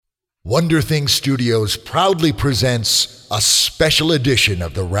Wonder Things Studios proudly presents a special edition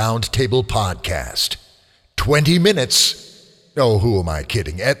of the Round Table Podcast. 20 minutes, oh, who am I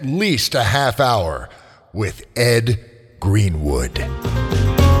kidding, at least a half hour with Ed Greenwood.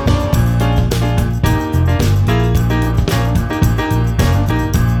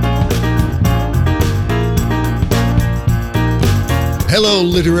 Hello,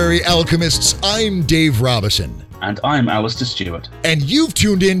 literary alchemists. I'm Dave Robison. And I'm Alistair Stewart. And you've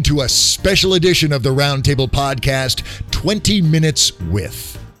tuned in to a special edition of the Roundtable Podcast, 20 Minutes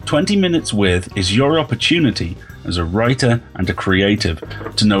With. 20 Minutes With is your opportunity as a writer and a creative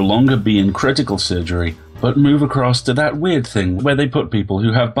to no longer be in critical surgery, but move across to that weird thing where they put people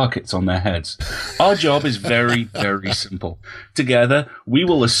who have buckets on their heads. Our job is very, very simple. Together, we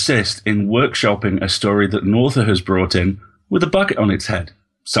will assist in workshopping a story that an author has brought in with a bucket on its head.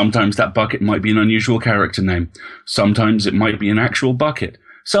 Sometimes that bucket might be an unusual character name. Sometimes it might be an actual bucket.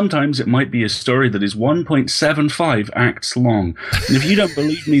 Sometimes it might be a story that is 1.75 acts long. And if you don't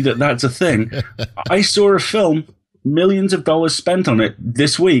believe me that that's a thing, I saw a film, millions of dollars spent on it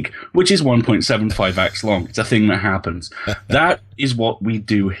this week, which is 1.75 acts long. It's a thing that happens. That is what we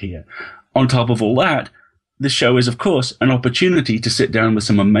do here. On top of all that, this show is, of course, an opportunity to sit down with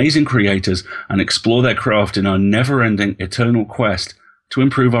some amazing creators and explore their craft in our never-ending, eternal quest to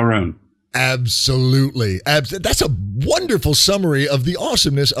improve our own. Absolutely. That's a wonderful summary of the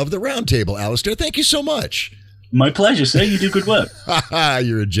awesomeness of the Roundtable, Alistair. Thank you so much. My pleasure, sir. You do good work.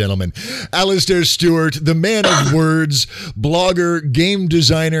 You're a gentleman. Alistair Stewart, the man of words, blogger, game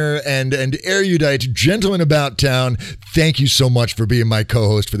designer, and erudite gentleman about town. Thank you so much for being my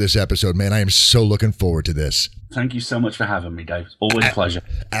co-host for this episode, man. I am so looking forward to this. Thank you so much for having me, Dave. Always a pleasure.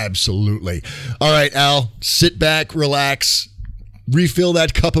 Absolutely. All right, Al, sit back, relax, refill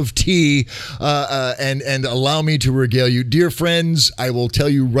that cup of tea, and allow me to regale you. Dear friends, I will tell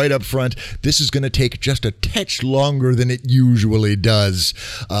you right up front, this is going to take just a touch longer than it usually does.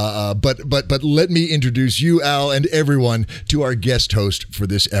 But let me introduce you, Al, and everyone to our guest host for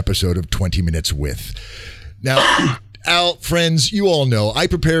this episode of 20 Minutes With. Now, Al, friends, you all know I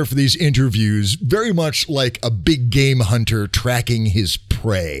prepare for these interviews very much like a big game hunter tracking his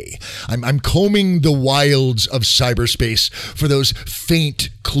prey. I'm combing the wilds of cyberspace for those faint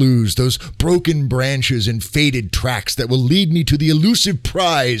clues, those broken branches and faded tracks that will lead me to the elusive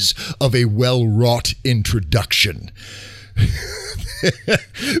prize of a well-wrought introduction.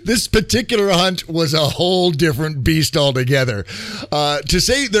 This particular hunt was a whole different beast altogether. To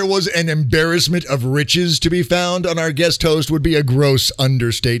say there was an embarrassment of riches to be found on our guest host would be a gross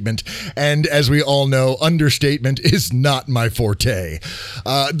understatement. And as we all know, understatement is not my forte.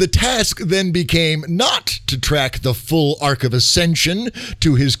 The task then became not to track the full arc of ascension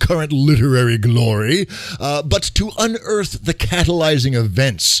to his current literary glory, but to unearth the catalyzing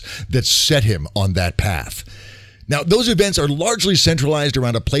events that set him on that path. Now, those events are largely centralized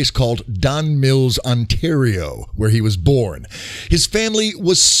around a place called Don Mills, Ontario, where he was born. His family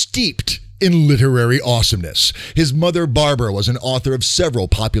was steeped in literary awesomeness. His mother, Barbara, was an author of several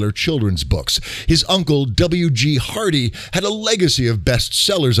popular children's books. His uncle, W.G. Hardy, had a legacy of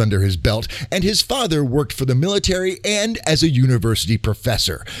bestsellers under his belt, and his father worked for the military and as a university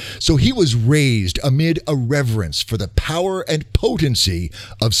professor. So he was raised amid a reverence for the power and potency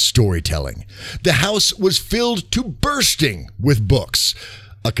of storytelling. The house was filled to bursting with books,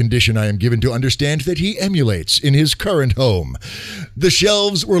 a condition I am given to understand that he emulates in his current home. The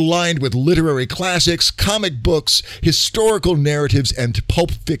shelves were lined with literary classics, comic books, historical narratives, and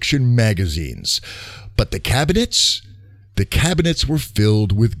pulp fiction magazines. But the cabinets were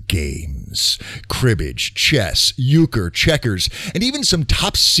filled with games. Cribbage, chess, euchre, checkers, and even some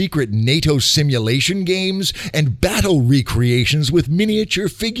top-secret NATO simulation games and battle recreations with miniature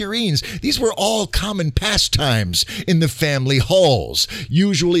figurines. These were all common pastimes in the family halls,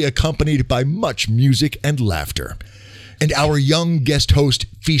 usually accompanied by much music and laughter. And our young guest host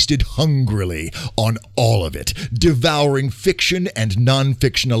feasted hungrily on all of it, devouring fiction and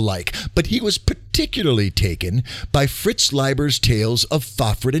nonfiction alike. But he was particularly taken by Fritz Leiber's tales of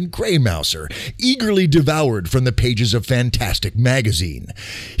Fafhrd and Greymouser, eagerly devoured from the pages of Fantastic magazine.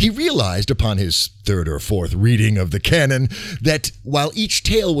 He realized upon his third or fourth reading of the canon that while each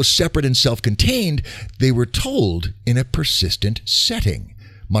tale was separate and self-contained, they were told in a persistent setting,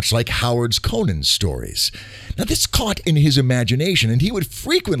 much like Howard Conan's stories. Now, this caught in his imagination, and he would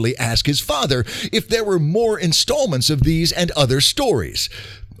frequently ask his father if there were more installments of these and other stories.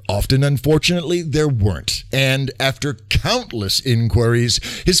 Often, unfortunately, there weren't, and after countless inquiries,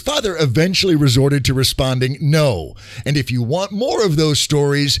 his father eventually resorted to responding, no, and if you want more of those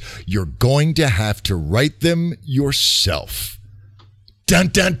stories, you're going to have to write them yourself. Dun,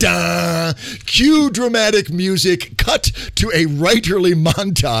 dun, dun. Cue dramatic music, cut to a writerly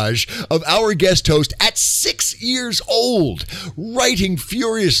montage of our guest host at 6 years old, writing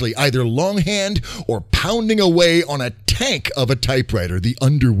furiously, either longhand or pounding away on a tank of a typewriter, the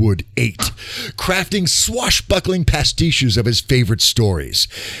Underwood 8, crafting swashbuckling pastiches of his favorite stories.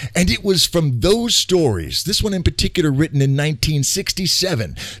 And it was from those stories, this one in particular written in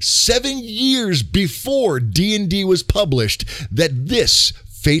 1967, 7 years before D&D was published, that this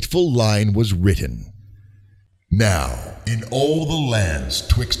fateful line was written. Now, in all the lands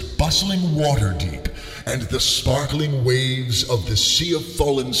twixt bustling Waterdeep and the sparkling waves of the Sea of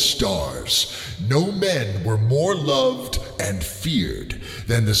Fallen Stars, no men were more loved and feared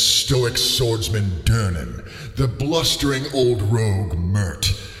than the stoic swordsman Durnan, the blustering old rogue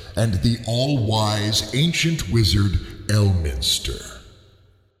Mert, and the all-wise ancient wizard Elminster.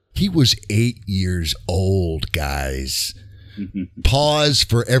 He was 8 years old, guys. Pause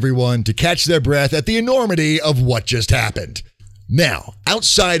for everyone to catch their breath at the enormity of what just happened. Now,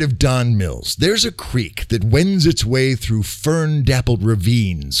 outside of Don Mills, there's a creek that wends its way through fern-dappled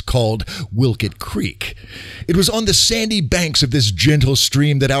ravines called Wilkett Creek. It was on the sandy banks of this gentle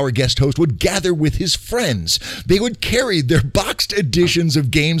stream that our guest host would gather with his friends. They would carry their boxed editions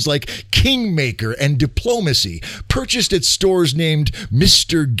of games like Kingmaker and Diplomacy, purchased at stores named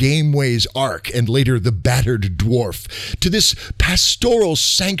Mr. Gameway's Ark and later The Battered Dwarf, to this pastoral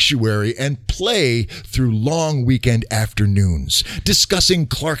sanctuary and play through long weekend afternoons, discussing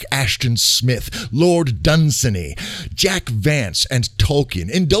Clark Ashton Smith, Lord Dunsany, Jack Vance, and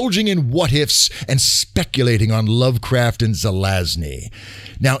Tolkien, indulging in what-ifs and speculating on Lovecraft and Zelazny.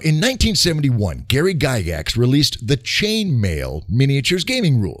 Now, in 1971, Gary Gygax released the Chainmail Miniatures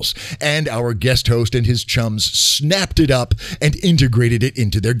Gaming Rules, and our guest host and his chums snapped it up and integrated it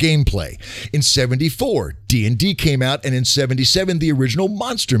into their gameplay. In 74, D&D came out, and in 77, the original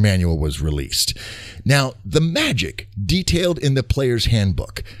Monster Manual was released. Now, the magic detailed in the player's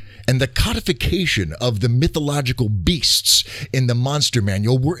handbook and the codification of the mythological beasts in the Monster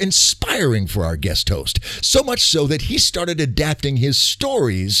Manual were inspiring for our guest host, so much so that he started adapting his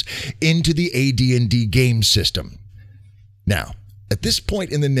stories into the AD&D game system. Now, at this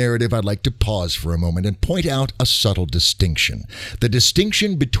point in the narrative, I'd like to pause for a moment and point out a subtle distinction. The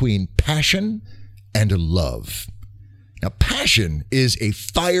distinction between passion and love. Now, passion is a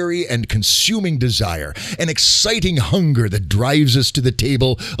fiery and consuming desire, an exciting hunger that drives us to the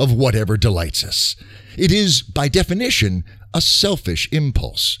table of whatever delights us. It is, by definition, a selfish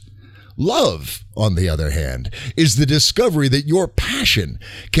impulse. Love, on the other hand, is the discovery that your passion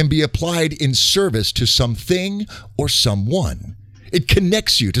can be applied in service to something or someone. It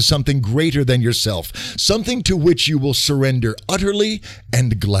connects you to something greater than yourself, something to which you will surrender utterly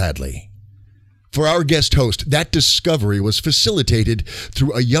and gladly. For our guest host, that discovery was facilitated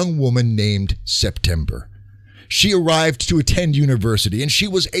through a young woman named September. She arrived to attend university, and she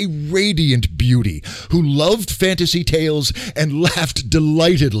was a radiant beauty who loved fantasy tales and laughed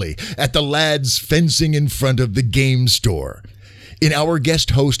delightedly at the lads fencing in front of the game store. In our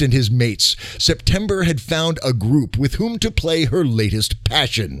guest host and his mates, September had found a group with whom to play her latest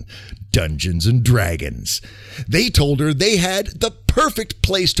passion, Dungeons and Dragons. They told her they had the perfect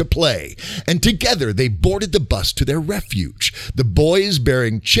place to play, and together they boarded the bus to their refuge, the boys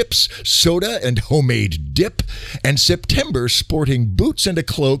bearing chips, soda, and homemade dip, and September sporting boots and a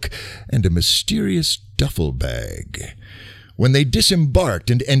cloak and a mysterious duffel bag. When they disembarked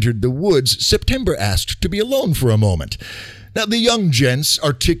and entered the woods, September asked to be alone for a moment. Now, the young gents,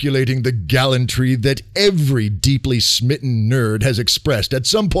 articulating the gallantry that every deeply smitten nerd has expressed at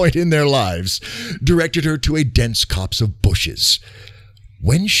some point in their lives, directed her to a dense copse of bushes.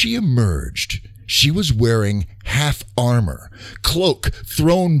 When she emerged, she was wearing half armor, cloak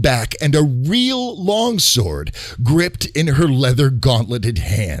thrown back, and a real longsword gripped in her leather gauntleted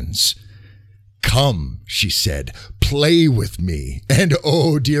hands. "Come," she said, "play with me." And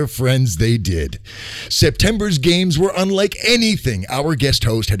oh, dear friends, they did. September's games were unlike anything our guest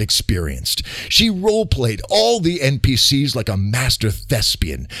host had experienced. She role-played all the NPCs like a master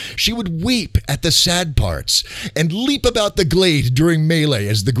thespian. She would weep at the sad parts and leap about the glade during melee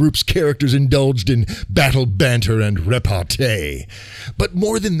as the group's characters indulged in battle banter and repartee. But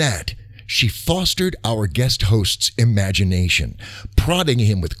more than that, she fostered our guest host's imagination, prodding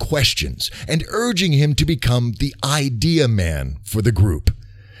him with questions and urging him to become the idea man for the group.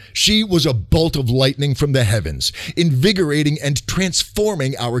 She was a bolt of lightning from the heavens, invigorating and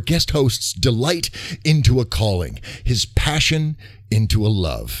transforming our guest host's delight into a calling, his passion into a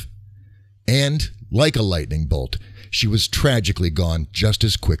love. And, like a lightning bolt, she was tragically gone just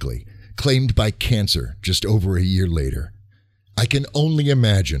as quickly, claimed by cancer just over a year later. I can only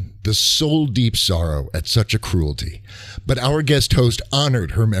imagine the soul-deep sorrow at such a cruelty. But our guest host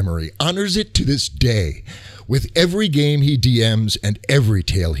honored her memory, honors it to this day, with every game he DMs and every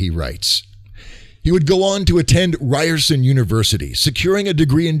tale he writes. He would go on to attend Ryerson University, securing a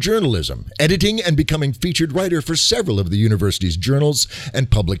degree in journalism, editing and becoming featured writer for several of the university's journals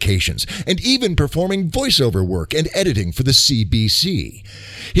and publications, and even performing voiceover work and editing for the CBC.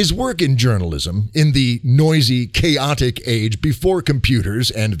 His work in journalism, in the noisy, chaotic age before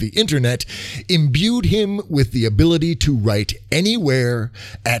computers and the internet, imbued him with the ability to write anywhere,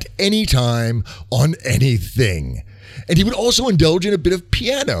 at any time, on anything. And he would also indulge in a bit of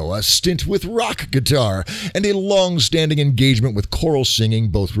piano, a stint with rock guitar, and a long-standing engagement with choral singing,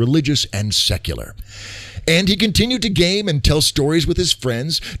 both religious and secular. And he continued to game and tell stories with his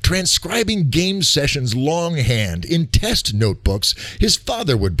friends, transcribing game sessions longhand in test notebooks his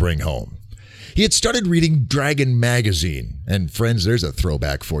father would bring home. He had started reading Dragon Magazine. And friends, there's a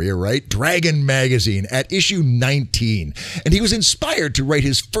throwback for you, right? Dragon Magazine at issue 19. And he was inspired to write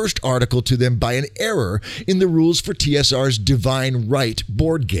his first article to them by an error in the rules for TSR's Divine Right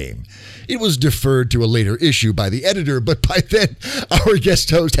board game. It was deferred to a later issue by the editor, but by then, our guest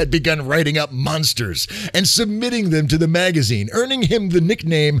host had begun writing up monsters and submitting them to the magazine, earning him the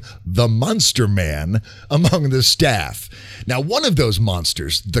nickname The Monster Man among the staff. Now, one of those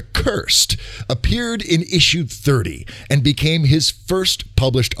monsters, the Cursed, appeared in issue 30 and became his first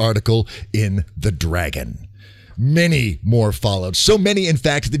published article in The Dragon. Many more followed, so many, in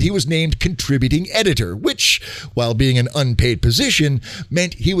fact, that he was named contributing editor, which, while being an unpaid position,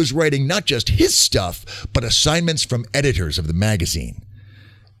 meant he was writing not just his stuff, but assignments from editors of the magazine.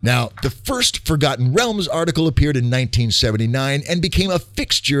 Now, the first Forgotten Realms article appeared in 1979 and became a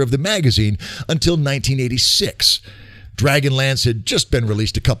fixture of the magazine until 1986. Dragonlance had just been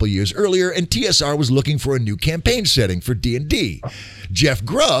released a couple years earlier, and TSR was looking for a new campaign setting for D&D. Jeff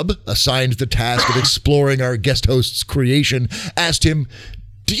Grubb, assigned the task of exploring our guest host's creation, asked him,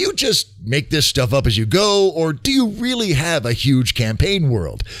 "Do you just make this stuff up as you go, or do you really have a huge campaign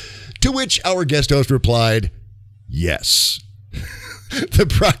world?" To which our guest host replied, "Yes." The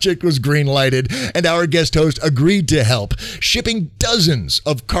project was green-lighted, and our guest host agreed to help, shipping dozens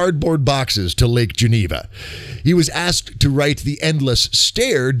of cardboard boxes to Lake Geneva. He was asked to write the Endless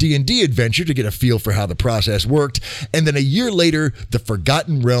Stair D&D adventure to get a feel for how the process worked, and then a year later, The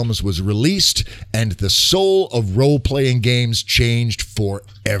Forgotten Realms was released, and the soul of role-playing games changed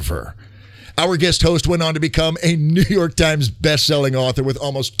forever. Our guest host went on to become a New York Times best-selling author with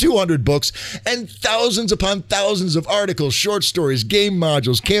almost 200 books and thousands upon thousands of articles, short stories, game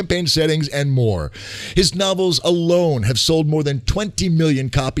modules, campaign settings, and more. His novels alone have sold more than 20 million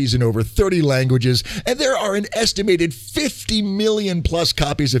copies in over 30 languages, and there are an estimated 50 million plus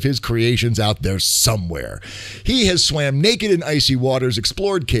copies of his creations out there somewhere. He has swam naked in icy waters,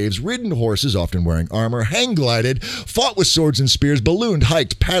 explored caves, ridden horses, often wearing armor, hang-glided, fought with swords and spears, ballooned,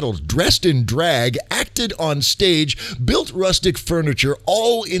 hiked, paddled, dressed in drag, acted on stage, built rustic furniture,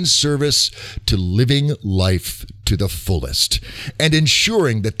 all in service to living life to the fullest and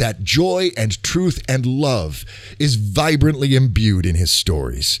ensuring that that joy and truth and love is vibrantly imbued in his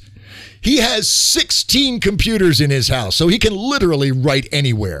stories. He has 16 computers in his house, so he can literally write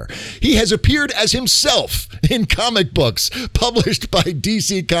anywhere. He has appeared as himself in comic books published by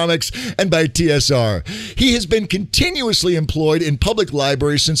DC Comics and by TSR. He has been continuously employed in public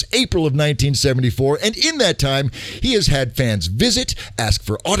libraries since April of 1974, and in that time, he has had fans visit, ask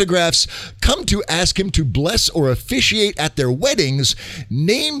for autographs, come to ask him to bless or officiate at their weddings,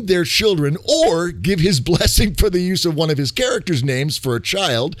 name their children, or give his blessing for the use of one of his characters' names for a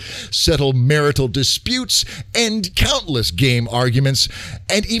child, settle marital disputes, and countless game arguments,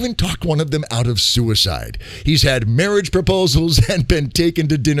 and even talked one of them out of suicide. He's had marriage proposals and been taken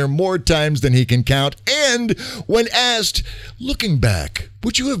to dinner more times than he can count, and when asked, looking back,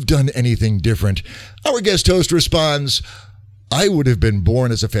 would you have done anything different? Our guest host responds, I would have been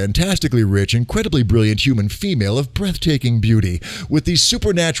born as a fantastically rich, incredibly brilliant human female of breathtaking beauty, with the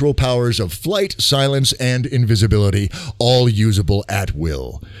supernatural powers of flight, silence, and invisibility, all usable at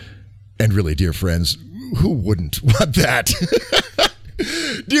will. And really, dear friends, who wouldn't want that?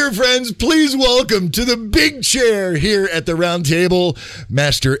 Dear friends, please welcome to the big chair here at the round table,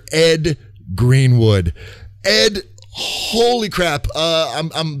 Master Ed Greenwood. Ed, holy crap! I'm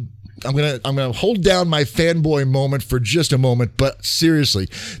gonna hold down my fanboy moment for just a moment, but seriously,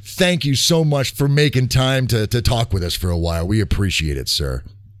 thank you so much for making time to talk with us for a while. We appreciate it, sir.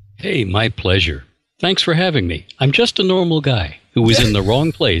 Hey, my pleasure. Thanks for having me. I'm just a normal guy who was in the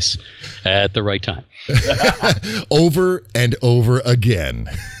wrong place at the right time. Over and over again.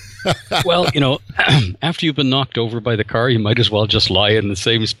 Well, after you've been knocked over by the car, you might as well just lie in the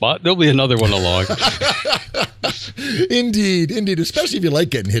same spot. There'll be another one along. Indeed. Especially if you like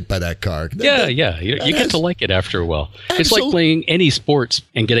getting hit by that car. Yeah. You get to like it after a while. It's like playing any sports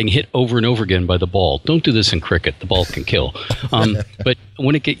and getting hit over and over again by the ball. Don't do this in cricket. The ball can kill. But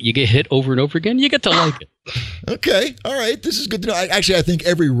when you get hit over and over again, you get to like it. Okay. All right. This is good to know. I think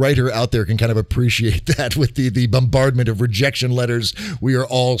every writer out there can kind of appreciate that with the bombardment of rejection letters we are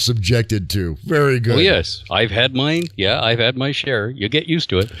all subjected to. Very good. Oh, yes. I've had mine. Yeah, I've had my share. You get used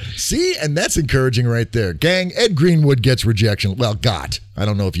to it. See? And that's encouraging right there. Gang, Ed Greenwood gets rejection. Well, got. I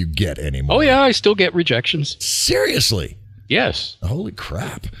don't know if you get anymore. Oh, yeah. I still get rejections. Seriously? Yes. Holy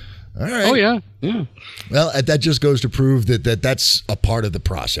crap. All right. Oh, yeah. Well, that just goes to prove that's a part of the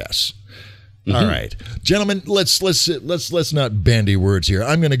process. Mm-hmm. All right, gentlemen, let's not bandy words here.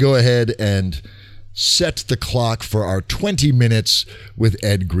 I'm going to go ahead and set the clock for our 20 minutes with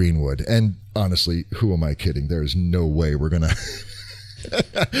Ed Greenwood. And honestly, who am I kidding? There's no way we're going to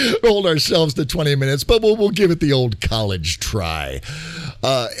hold ourselves to 20 minutes, but we'll give it the old college try.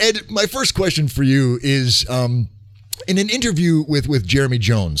 Ed, my first question for you is, in an interview with Jeremy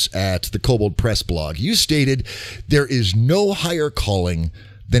Jones at the Kobold Press blog, you stated there is no higher calling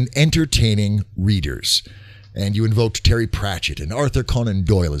than entertaining readers. And you invoked Terry Pratchett and Arthur Conan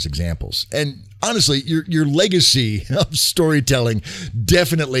Doyle as examples. And honestly, your legacy of storytelling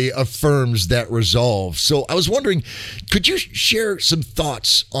definitely affirms that resolve. So I was wondering, could you share some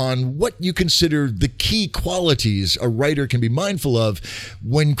thoughts on what you consider the key qualities a writer can be mindful of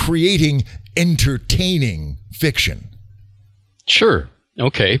when creating entertaining fiction? Sure.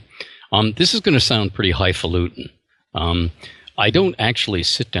 Okay. This is going to sound pretty highfalutin. I don't actually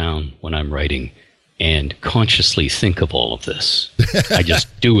sit down when I'm writing and consciously think of all of this. I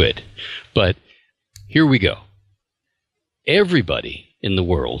just do it. But here we go. Everybody in the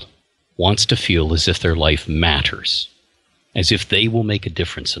world wants to feel as if their life matters, as if they will make a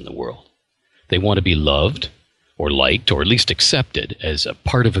difference in the world. They want to be loved or liked or at least accepted as a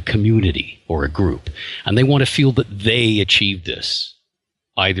part of a community or a group. And they want to feel that they achieved this,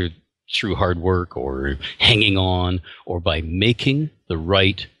 either through hard work or hanging on or by making the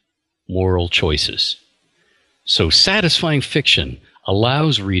right moral choices. So satisfying fiction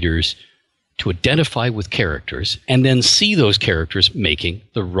allows readers to identify with characters and then see those characters making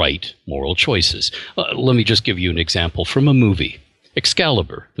the right moral choices. Let me just give you an example from a movie.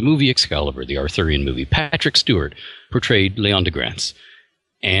 Excalibur, the movie Excalibur, the Arthurian movie. Patrick Stewart portrayed Leondegrance.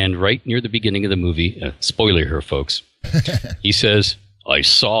 And right near the beginning of the movie, spoiler here, folks, he says, "I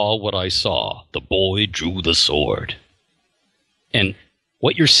saw what I saw. The boy drew the sword." And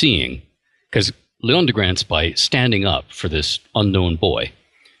what you're seeing, because Leondegrance, by standing up for this unknown boy,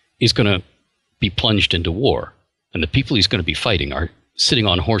 is going to be plunged into war. And the people he's going to be fighting are sitting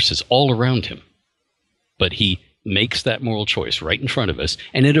on horses all around him. But he makes that moral choice right in front of us,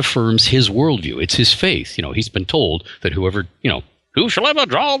 and it affirms his worldview. It's his faith. He's been told that whoever, who shall ever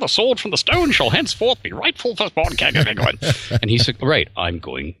draw the sword from the stone shall henceforth be rightful firstborn king of England. And he said, right, I'm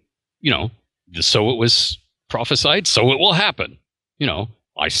going, so it was prophesied, so it will happen.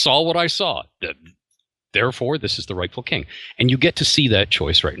 I saw what I saw. Therefore, this is the rightful king. And you get to see that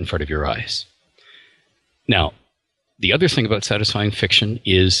choice right in front of your eyes. Now, the other thing about satisfying fiction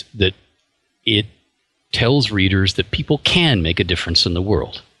is that it tells readers that people can make a difference in the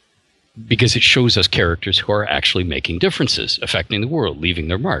world, because it shows us characters who are actually making differences, affecting the world, leaving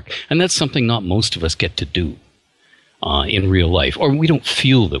their mark. And that's something not most of us get to do in real life, or we don't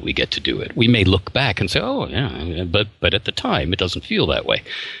feel that we get to do it. We may look back and say, oh, yeah, but at the time, it doesn't feel that way.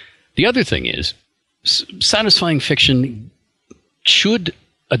 The other thing is, satisfying fiction should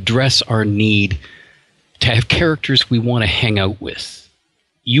address our need to have characters we want to hang out with.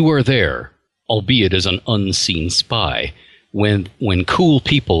 You are there, albeit as an unseen spy, when cool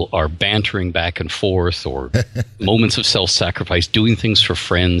people are bantering back and forth, or moments of self-sacrifice, doing things for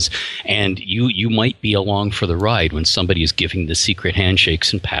friends, and you might be along for the ride when somebody is giving the secret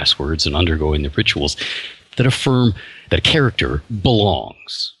handshakes and passwords and undergoing the rituals that affirm that a character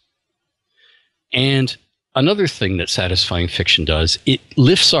belongs. And another thing that satisfying fiction does, it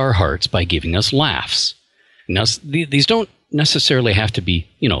lifts our hearts by giving us laughs. Now, these don't necessarily have to be,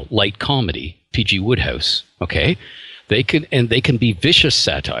 light comedy, P.G. Wodehouse, okay? They can be vicious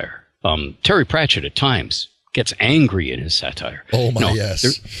satire. Terry Pratchett at times gets angry in his satire. Oh my,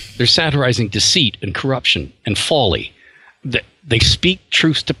 yes. They're satirizing deceit and corruption and folly. They speak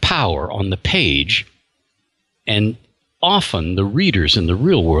truth to power on the page, and often the readers in the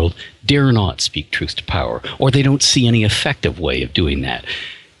real world dare not speak truth to power, or they don't see any effective way of doing that.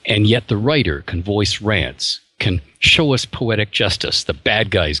 And yet the writer can voice rants, can show us poetic justice, the bad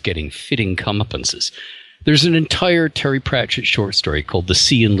guys getting fitting comeuppances. There's an entire Terry Pratchett short story called The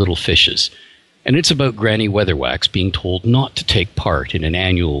Sea and Little Fishes, and it's about Granny Weatherwax being told not to take part in an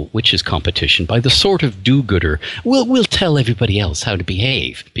annual witches competition by the sort of do-gooder, we'll tell everybody else how to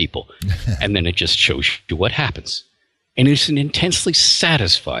behave people. And then it just shows you what happens. And it's an intensely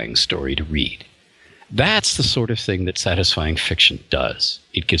satisfying story to read. That's the sort of thing that satisfying fiction does.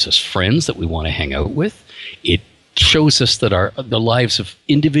 It gives us friends that we want to hang out with. It shows us that the lives of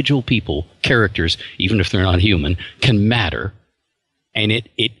individual people, characters, even if they're not human, can matter. And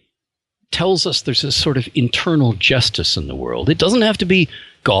it tells us there's a sort of internal justice in the world. It doesn't have to be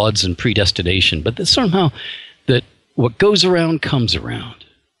gods and predestination, but that somehow that what goes around comes around,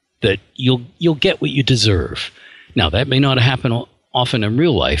 that you'll get what you deserve. Now, that may not happen often in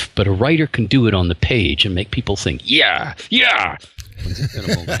real life, but a writer can do it on the page and make people think, yeah, when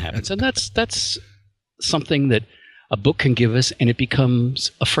a moment happens. And that's something that a book can give us, and it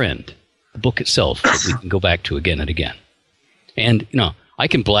becomes a friend, the book itself, that we can go back to again and again. And, I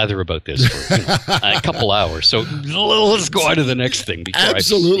can blather about this for a couple hours. So let's go on to the next thing.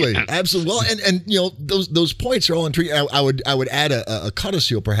 Absolutely. Well, and those points are all intriguing. I would add a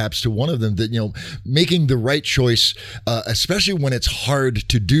codicil perhaps to one of them, that making the right choice, especially when it's hard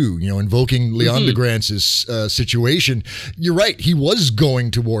to do. Invoking Leon deGrance's situation. You're right. He was going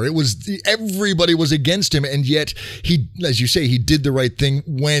to war. It was everybody was against him, and yet he, as you say, he did the right thing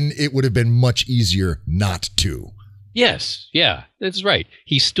when it would have been much easier not to. Yes, yeah, that's right.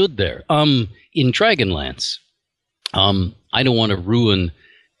 He stood there. In Dragonlance, I don't want to ruin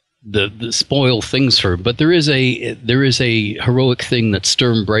the spoil things for him, but there is a heroic thing that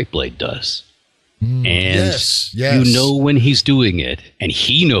Sturm Brightblade does. And yes. You know when he's doing it, and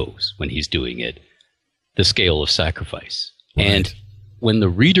he knows when he's doing it, the scale of sacrifice. Right. And when the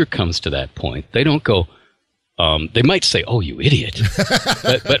reader comes to that point, they don't go, they might say, "Oh, you idiot."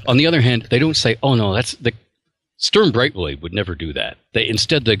 but on the other hand, they don't say, "Oh, no, that's the..." Sturm Brightblade would never do that.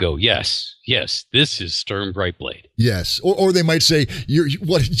 Instead they go, yes, this is Sturm Brightblade. Yes, or they might say,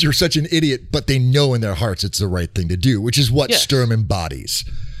 you're such an idiot, but they know in their hearts it's the right thing to do, which is what Sturm embodies.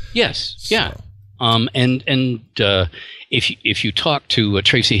 Yes, so. Yeah. If you talk to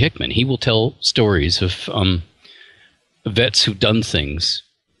Tracy Hickman, he will tell stories of vets who've done things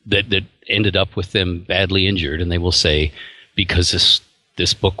that ended up with them badly injured, and they will say, because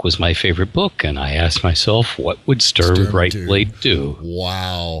this book was my favorite book, and I asked myself, what would Sturm Brightblade do?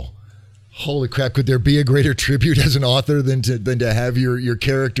 Wow. Holy crap, could there be a greater tribute as an author than to have your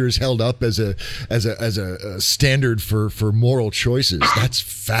characters held up as a standard for moral choices? That's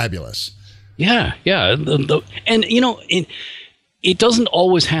fabulous. Yeah. And it doesn't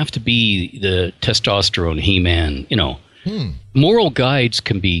always have to be the testosterone He-Man, Moral guides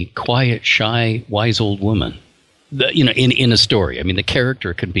can be quiet, shy, wise old woman. In a story. I mean, the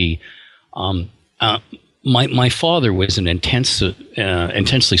character could be. My father was an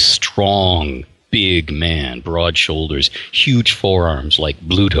intensely strong, big man, broad shoulders, huge forearms, like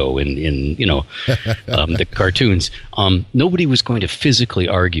Bluto in the cartoons. Nobody was going to physically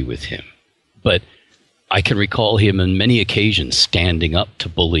argue with him, but I can recall him on many occasions standing up to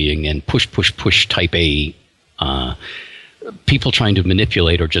bullying and push type A people trying to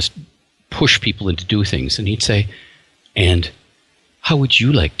manipulate or just push people into do things, and he'd say, "And how would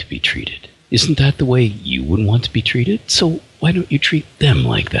you like to be treated? Isn't that the way you would want to be treated? So why don't you treat them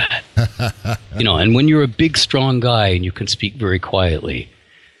like that?" And when you're a big, strong guy and you can speak very quietly,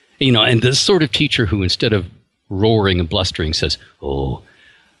 and the sort of teacher who, instead of roaring and blustering, says, "Oh,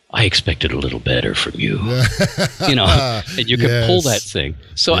 I expected a little better from you," and you can pull that thing.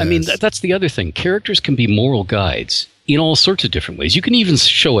 So, I mean, that's the other thing. Characters can be moral guides in all sorts of different ways. You can even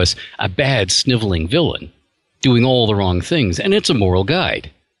show us a bad, sniveling villain doing all the wrong things, and it's a moral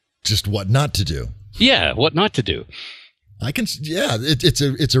guide. Just what not to do. Yeah, what not to do.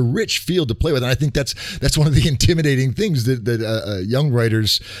 It's a rich field to play with, and I think that's one of the intimidating things that young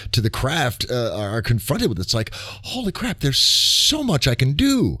writers to the craft are confronted with. It's like, holy crap, there's so much I can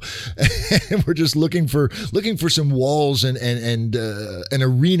do, and we're just looking for some walls and an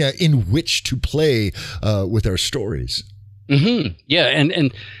arena in which to play with our stories. Mm-hmm. Yeah,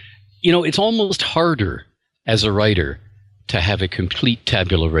 and it's almost harder as a writer to have a complete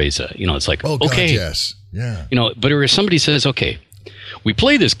tabula rasa. It's like, oh, God, okay, yes. Yeah. But if somebody says, okay, we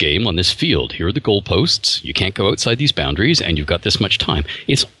play this game on this field. Here are the goalposts. You can't go outside these boundaries, and you've got this much time.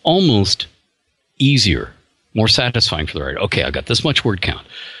 It's almost easier, more satisfying for the writer. Okay, I got this much word count,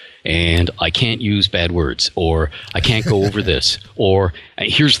 and I can't use bad words, or I can't go over this, or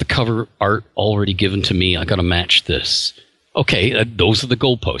here's the cover art already given to me. I got to match this. Okay, those are the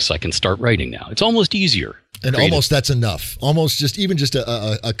goalposts. I can start writing now. It's almost easier. And almost that's enough. Almost just even just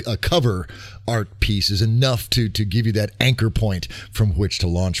a cover art piece is enough to give you that anchor point from which to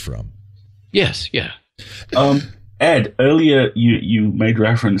launch from. Yes, yeah. Ed, earlier you made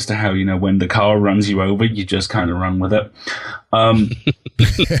reference to how, when the car runs you over, you just kind of run with it. I'm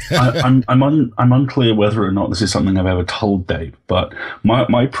unclear whether or not this is something I've ever told Dave, but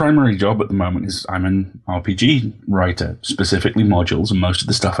my primary job at the moment is I'm an RPG writer, specifically modules, and most of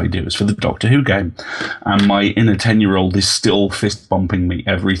the stuff I do is for the Doctor Who game. And my inner 10-year-old is still fist bumping me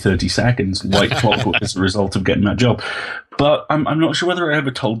every 30 seconds, like clockwork, as a result of getting that job. But I'm not sure whether I ever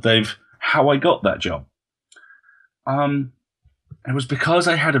told Dave how I got that job. It was because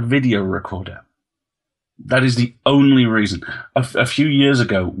I had a video recorder. That is the only reason. A few years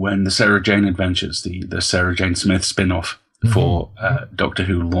ago, when the Sarah Jane Adventures, the Sarah Jane Smith spin-off for Doctor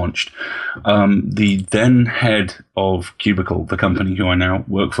Who launched, the then head of Cubicle, the company who I now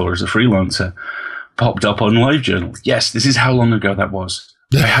work for as a freelancer, popped up on LiveJournal. Yes, this is how long ago that was.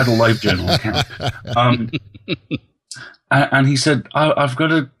 I had a LiveJournal account. And he said, I've got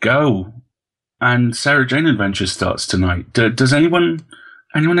to go. And Sarah Jane Adventures starts tonight. Does anyone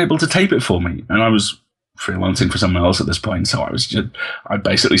able to tape it for me? And I was freelancing for someone else at this point, so I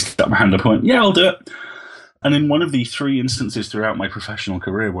basically stuck my hand up and went, yeah, I'll do it. And in one of the 3 instances throughout my professional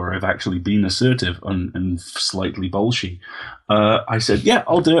career where I've actually been assertive and slightly bolshy, I said, yeah,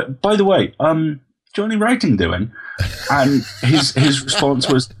 I'll do it. By the way, Johnny Writing doing? And his response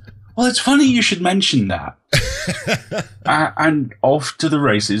was, well, it's funny you should mention that. And off to the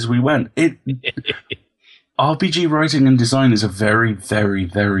races we went. RPG writing and design is a very, very,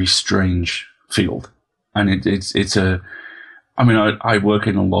 very strange field. And I work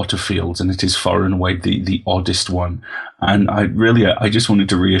in a lot of fields, and it is far and away the oddest one. And I just wanted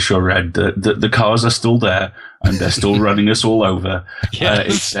to reassure Ed that the cars are still there, and they're still running us all over,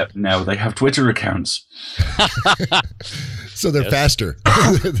 except now they have Twitter accounts. So they're faster.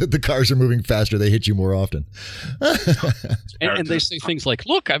 The cars are moving faster. They hit you more often. and they say things like,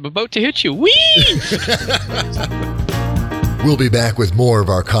 look, I'm about to hit you. Whee! We'll be back with more of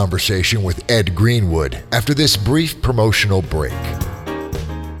our conversation with Ed Greenwood after this brief promotional break.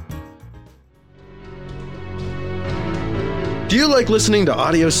 Do you like listening to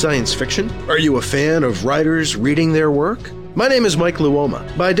audio science fiction? Are you a fan of writers reading their work? My name is Mike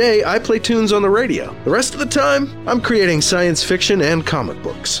Luoma. By day, I play tunes on the radio. The rest of the time, I'm creating science fiction and comic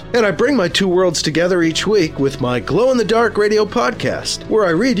books. And I bring my 2 worlds together each week with my glow-in-the-dark radio podcast, where I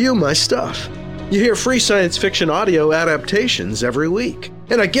read you my stuff. You hear free science fiction audio adaptations every week.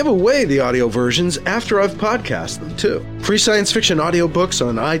 And I give away the audio versions after I've podcast them, too. Free science fiction audiobooks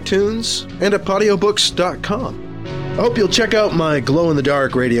on iTunes and at audiobooks.com. I hope you'll check out my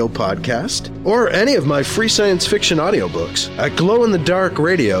glow-in-the-dark radio podcast or any of my free science fiction audiobooks at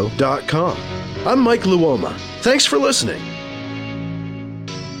glowinthedarkradio.com. I'm Mike Luoma. Thanks for listening.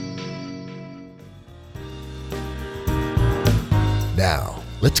 Now,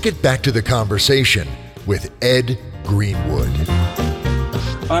 let's get back to the conversation with Ed Greenwood.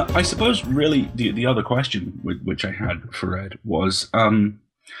 I suppose really the other question which I had for Ed was, and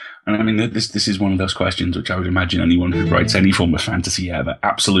I mean, this is one of those questions which I would imagine anyone who writes any form of fantasy ever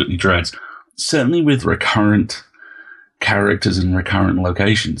absolutely dreads. Certainly with recurrent characters and recurrent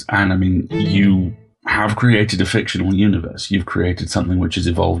locations. And I mean, you have created a fictional universe. You've created something which has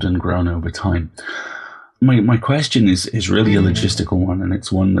evolved and grown over time. My question is really a logistical one, and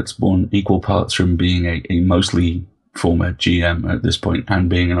it's one that's born equal parts from being a mostly former GM at this point and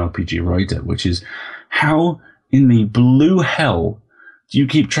being an RPG writer, which is how in the blue hell do you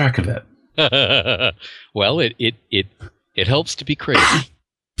keep track of it? Well, it helps to be crazy.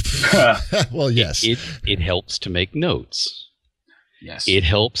 Well, yes. It helps to make notes. Yes. It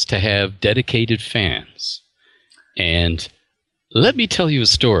helps to have dedicated fans. And let me tell you a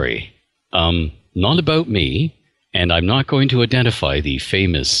story. Not about me, and I'm not going to identify the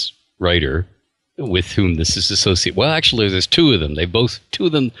famous writer with whom this is associated. Well, actually, there's 2 of them. Two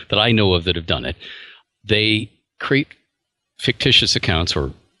of them that I know of that have done it. They create fictitious accounts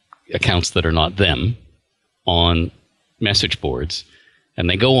or accounts that are not them on message boards, and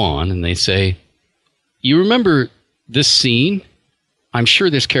they go on and they say, you remember this scene? I'm sure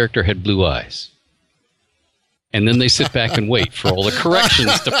this character had blue eyes. And then they sit back and wait for all the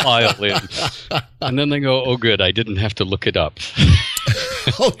corrections to pile in. And then they go, oh, good, I didn't have to look it up.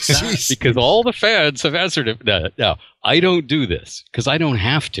 Oh, jeez. Because all the fans have answered it. Now, I don't do this because I don't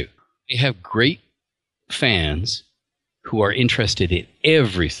have to. They have great fans who are interested in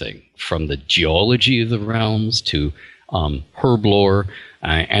everything from the geology of the realms to herb lore.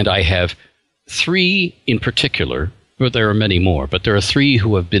 And I have 3 in particular but there are many more. But there are three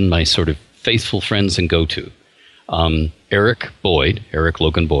who have been my sort of faithful friends and go-to. Eric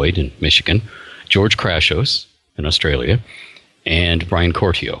Logan Boyd in Michigan, George Krashos in Australia, and Brian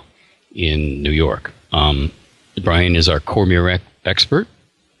Cortio in New York. Brian is our Cormier expert,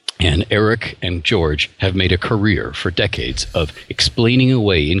 and Eric and George have made a career for decades of explaining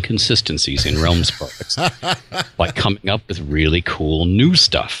away inconsistencies in Realms products by coming up with really cool new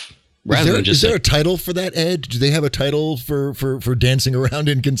stuff. Is there a title for that, Ed? Do they have a title for dancing around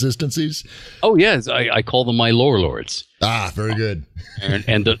inconsistencies? Oh, yes. I call them my lore lords. Ah, very good.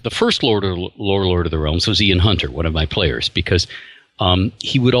 And the first lore lord of the realms was Ian Hunter, one of my players, because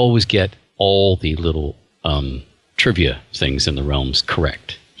he would always get all the little trivia things in the realms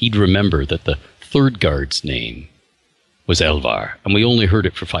correct. He'd remember that the third guard's name was Elvar, and we only heard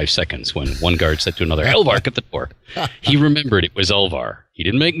it for 5 seconds when one guard said to another, "Elvar, at the door." He remembered it was Elvar. He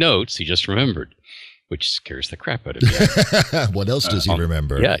didn't make notes, he just remembered, which scares the crap out of me. What else does he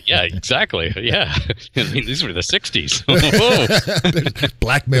remember? Yeah, exactly. Yeah. I mean, these were the 60s.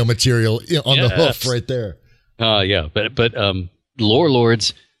 Blackmail material on the hoof right there. Yeah, but lore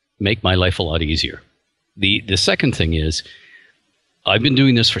lords make my life a lot easier. The second thing is, I've been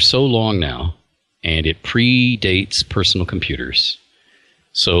doing this for so long now, and it predates personal computers.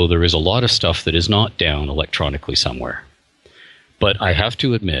 So there is a lot of stuff that is not down electronically somewhere. But I have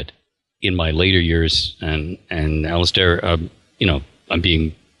to admit, in my later years, and Alistair, I'm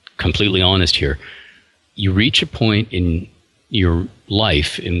being completely honest here, you reach a point in your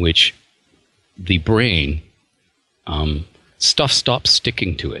life in which the brain, stuff stops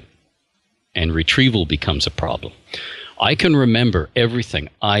sticking to it, and retrieval becomes a problem. I can remember everything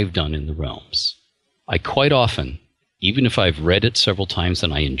I've done in the realms. I quite often, even if I've read it several times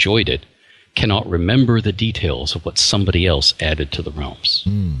and I enjoyed it, cannot remember the details of what somebody else added to the realms.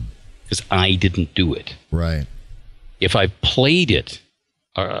 Because I didn't do it. Right. If I've played it,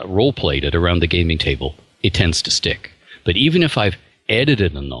 role-played it around the gaming table, it tends to stick. But even if I've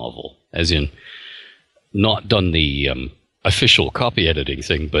edited a novel, as in not done the official copy editing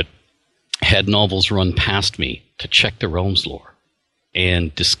thing, but had novels run past me to check the realms lore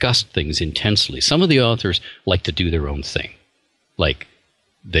and discussed things intensely. Some of the authors like to do their own thing. Like,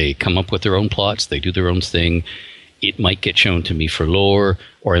 they come up with their own plots, they do their own thing. It might get shown to me for lore,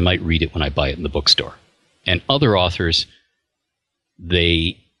 or I might read it when I buy it in the bookstore. And other authors,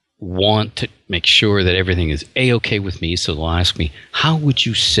 they want to make sure that everything is A-okay with me, so they'll ask me, how would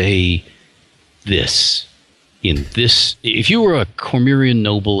you say this in this? If you were a Cormyrean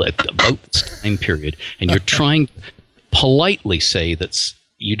noble at about this time period, and you're trying to politely say that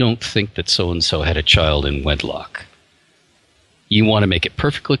you don't think that so-and-so had a child in wedlock, you want to make it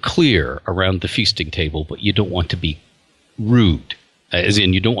perfectly clear around the feasting table, but you don't want to be rude, as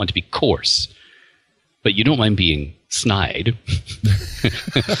in you don't want to be coarse, but you don't mind being snide.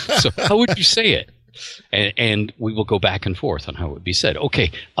 So how would you say it? And we will go back and forth on how it would be said.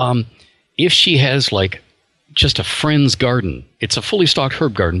 Okay, if she has like just a friend's garden, it's a fully stocked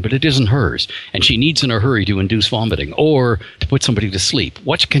herb garden, but it isn't hers, and she needs in a hurry to induce vomiting or to put somebody to sleep,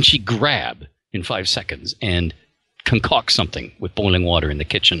 what can she grab in 5 seconds and concoct something with boiling water in the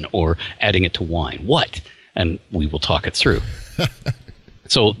kitchen or adding it to wine? What? And we will talk it through.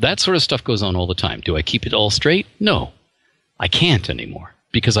 So that sort of stuff goes on all the time. Do I keep it all straight? No, I can't anymore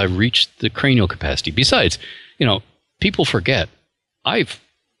because I've reached the cranial capacity. Besides, people forget I've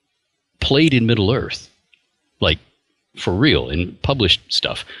played in Middle-earth, like for real, in published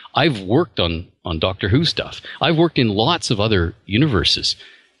stuff. I've worked on Doctor Who stuff. I've worked in lots of other universes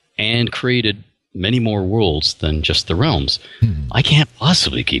and created many more worlds than just the realms. I can't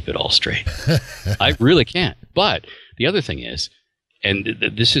possibly keep it all straight. I really can't. But the other thing is, and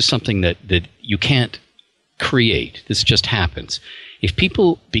this is something that you can't create. This just happens. If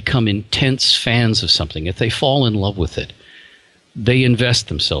people become intense fans of something, if they fall in love with it, they invest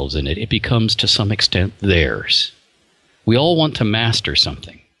themselves in it. It becomes, to some extent, theirs. We all want to master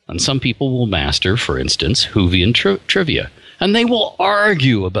something. And some people will master, for instance, Whovian trivia. And they will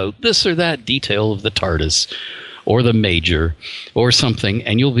argue about this or that detail of the TARDIS or the Major or something.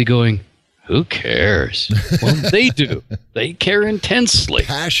 And you'll be going, who cares? Well, they do. They care intensely.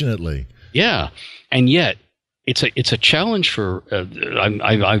 Passionately. Yeah. And yet, it's a challenge for,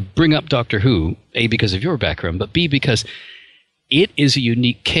 I bring up Doctor Who, A, because of your background, but B, because it is a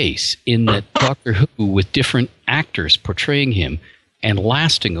unique case in that Doctor Who, with different actors portraying him and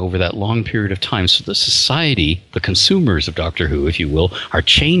lasting over that long period of time, so the society, the consumers of Doctor Who, if you will, are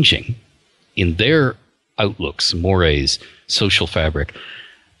changing in their outlooks, mores, social fabric.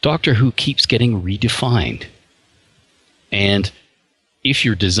 Doctor Who keeps getting redefined. And if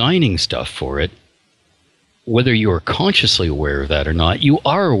you're designing stuff for it, whether you are consciously aware of that or not, you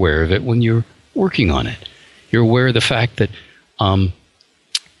are aware of it when you're working on it. You're aware of the fact that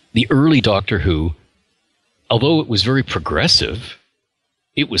the early Doctor Who, although it was very progressive,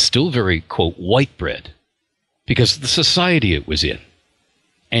 it was still very, quote, white bread because of the society it was in.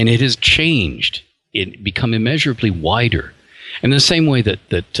 And it has changed. It become immeasurably wider. And in the same way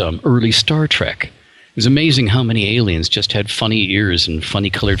that early Star Trek, it was amazing how many aliens just had funny ears and funny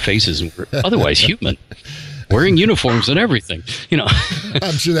colored faces and were otherwise human, wearing uniforms and everything. You know,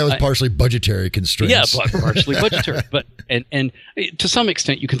 I'm sure that was partially budgetary constraints. Yeah, partially budgetary. But and to some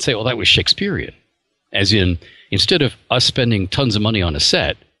extent, you can say, well, that was Shakespearean, as in instead of us spending tons of money on a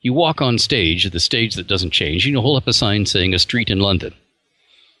set, you walk on stage, the stage that doesn't change. You hold up a sign saying "a street in London."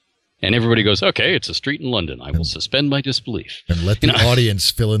 And everybody goes, okay, it's a street in London. I will suspend my disbelief. And let the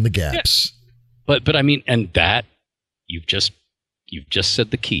audience fill in the gaps. Yeah. But I mean, and that, you've just said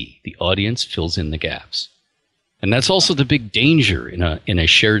the key. The audience fills in the gaps. And that's also the big danger in a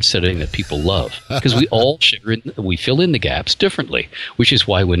shared setting that people love. Because we all we fill in the gaps differently. Which is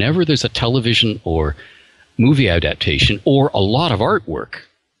why whenever there's a television or movie adaptation or a lot of artwork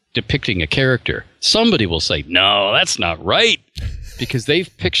depicting a character, somebody will say, no, that's not right. Because they've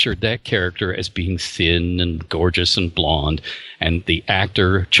pictured that character as being thin and gorgeous and blonde, and the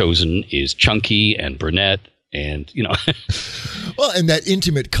actor chosen is chunky and brunette, and Well, and that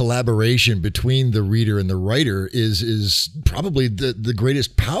intimate collaboration between the reader and the writer is probably the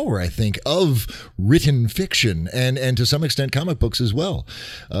greatest power, I think, of written fiction and to some extent comic books as well.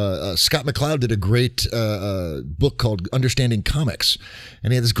 Scott McCloud did a great book called Understanding Comics,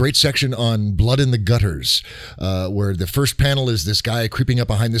 and he had this great section on blood in the gutters, where the first panel is this guy creeping up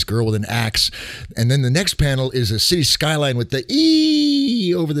behind this girl with an axe, and then the next panel is a city skyline with the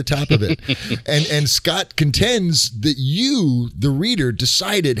E over the top of it. and Scott contends that you, the reader,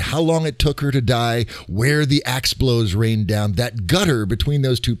 decided how long it took her to die, where the axe blows rained down. That gutter between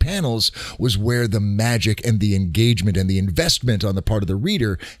those two panels was where the magic and the engagement and the investment on the part of the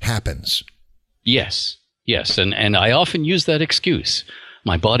reader happens. Yes. And I often use that excuse.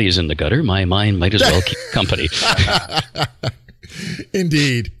 My body is in the gutter. My mind might as well keep company.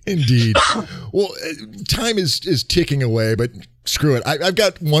 Indeed. Well, time is ticking away, but screw it. I've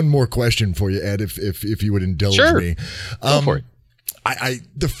got one more question for you, Ed, if you would indulge me. Go for it.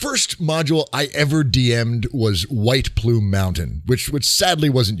 The first module I ever DM'd was White Plume Mountain, which sadly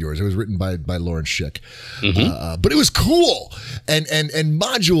wasn't yours. It was written by Lawrence Schick. Mm-hmm. But it was cool. And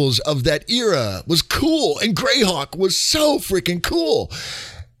modules of that era was cool. And Greyhawk was so freaking cool.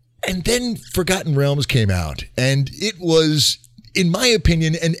 And then Forgotten Realms came out, and it was, in my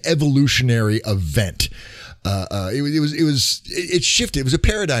opinion, an evolutionary event. It shifted. It was a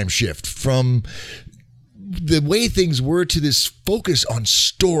paradigm shift from the way things were to this focus on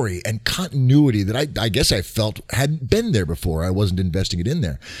story and continuity that I guess I felt hadn't been there before. I wasn't investing it in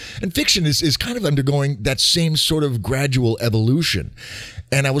there. And fiction is kind of undergoing that same sort of gradual evolution.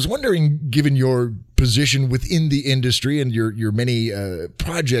 And I was wondering, given your position within the industry and your many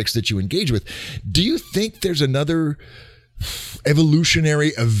projects that you engage with, do you think there's another evolutionary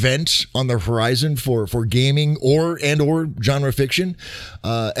event on the horizon for gaming or genre fiction?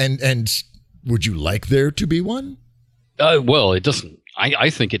 And would you like there to be one? Well, it doesn't. I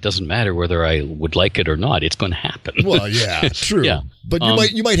think it doesn't matter whether I would like it or not. It's going to happen. Well, yeah, true. Yeah. But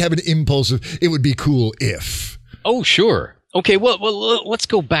you might have an impulse of, it would be cool if. Oh, sure. Okay. Well, let's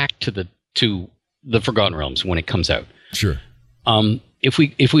go back to the Forgotten Realms when it comes out. Sure. If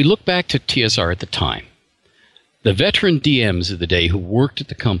we look back to TSR at the time, the veteran DMs of the day who worked at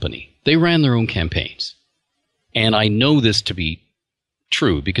the company, they ran their own campaigns, and I know this to be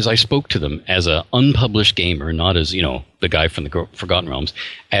true because I spoke to them as an unpublished gamer, not as, the guy from the Forgotten Realms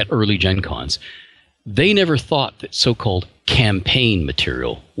at early Gen Cons. They never thought that so-called campaign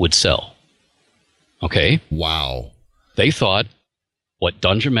material would sell. Okay? Wow. They thought what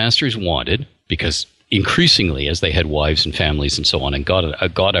Dungeon Masters wanted, because increasingly as they had wives and families and so on and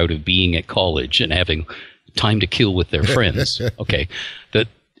got out of being at college and having time to kill with their friends, okay, that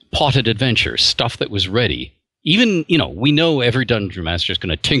potted adventure, stuff that was ready. Even, we know every Dungeon Master is going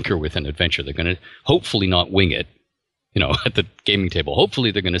to tinker with an adventure. They're going to hopefully not wing it, at the gaming table.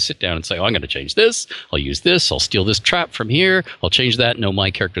 Hopefully they're going to sit down and say, I'm going to change this. I'll use this. I'll steal this trap from here. I'll change that. No,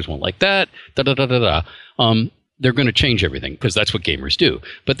 my characters won't like that. They're going to change everything because that's what gamers do.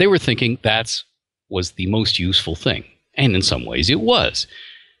 But they were thinking was the most useful thing. And in some ways it was.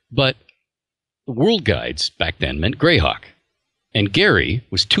 But World Guides back then meant Greyhawk. And Gary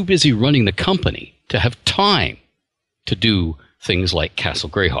was too busy running the company to have time to do things like Castle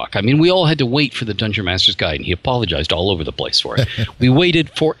Greyhawk. I mean, we all had to wait for the Dungeon Master's Guide, and he apologized all over the place for it. We waited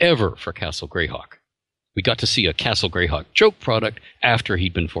forever for Castle Greyhawk. We got to see a Castle Greyhawk joke product after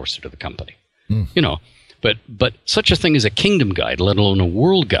he'd been forced out of the company. You know, but such a thing as a kingdom guide, let alone a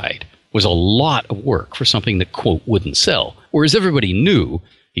world guide, was a lot of work for something that, quote, wouldn't sell. Whereas everybody knew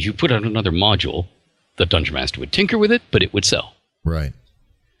if you put out another module, the Dungeon Master would tinker with it, but it would sell. Right.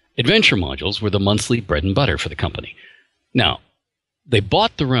 Adventure modules were the monthly bread and butter for the company. Now, they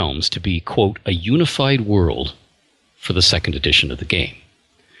bought the Realms to be, quote, a unified world for the second edition of the game.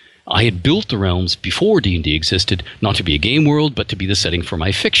 I had built the Realms before D&D existed, not to be a game world, but to be the setting for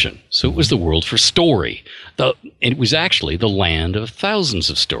my fiction. So it was the world for story. It was actually the land of thousands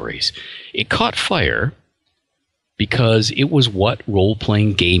of stories. It caught fire because it was what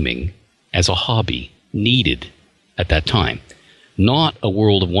role-playing gaming as a hobby needed at that time. Not a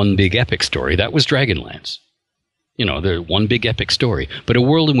world of one big epic story. That was Dragonlance. You know, the one big epic story, but a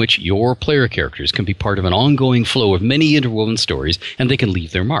world in which your player characters can be part of an ongoing flow of many interwoven stories, and they can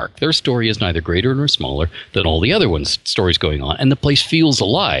leave their mark. Their story is neither greater nor smaller than all the other ones' stories going on, and the place feels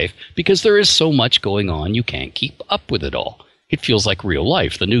alive because there is so much going on you can't keep up with it all. It feels like real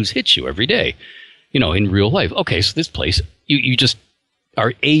life. The news hits you every day, you know, in real life. Okay, so this place, you just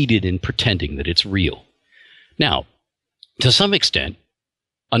are aided in pretending that it's real. Now, to some extent,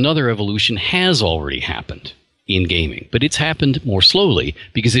 another evolution has already happened in gaming, but it's happened more slowly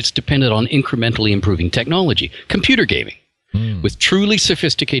because it's dependent on incrementally improving technology. Computer gaming, with truly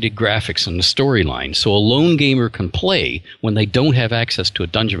sophisticated graphics and a storyline, so a lone gamer can play when they don't have access to a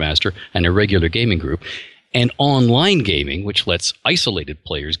Dungeon Master and a regular gaming group, and online gaming, which lets isolated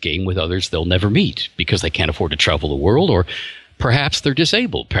players game with others they'll never meet because they can't afford to travel the world, or perhaps they're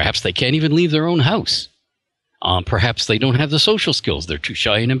disabled, perhaps they can't even leave their own house. Perhaps they don't have the social skills. They're too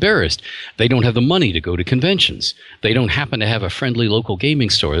shy and embarrassed. They don't have the money to go to conventions. They don't happen to have a friendly local gaming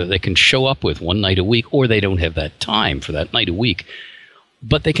store that they can show up with one night a week, or they don't have that time for that night a week.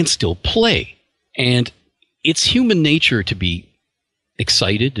 But they can still play. And it's human nature to be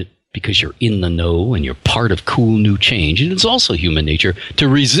excited because you're in the know and you're part of cool new change. And it's also human nature to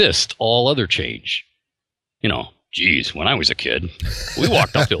resist all other change. You know, geez, when I was a kid, we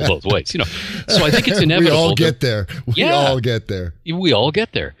walked uphill both ways, you know. So I think it's inevitable. We all get there. We all get there. We all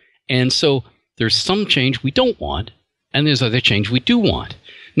get there. And so there's some change we don't want, and there's other change we do want.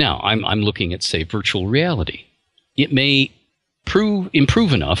 Now, I'm looking at, say, virtual reality. It may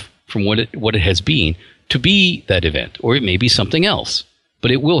improve enough from what it has been to be that event, or it may be something else.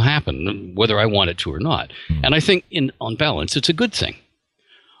 But it will happen, whether I want it to or not. And I think, on balance, it's a good thing.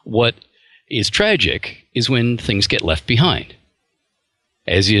 What is tragic is when things get left behind.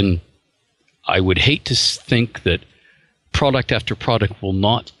 As in, I would hate to think that product after product will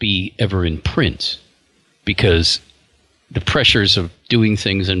not be ever in print because the pressures of doing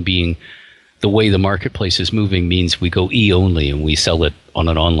things and being the way the marketplace is moving means we go e-only and we sell it on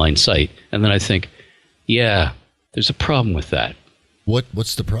an online site. And then I think, yeah, there's a problem with that.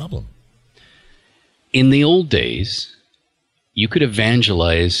 What's the problem? In the old days, you could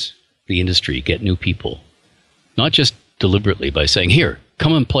evangelize the industry, get new people, not just deliberately by saying, here,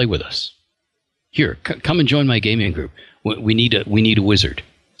 come and play with us. Here, come and join my gaming group. We need a wizard.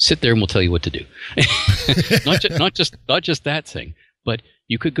 Sit there and we'll tell you what to do. not just that thing, but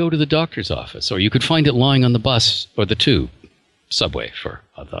you could go to the doctor's office, or you could find it lying on the bus or the tube, subway for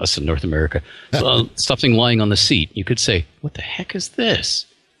us in North America, something lying on the seat. You could say, what the heck is this?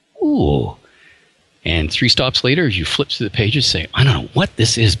 Ooh. And 3 stops later, as you flip through the pages, say, I don't know what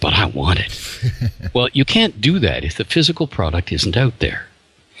this is, but I want it. Well, you can't do that if the physical product isn't out there.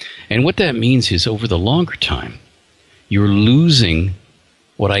 And what that means is, over the longer time, you're losing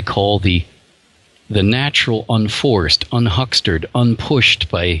what I call the natural, unforced, unhuckstered, unpushed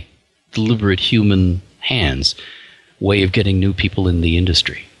by deliberate human hands way of getting new people in the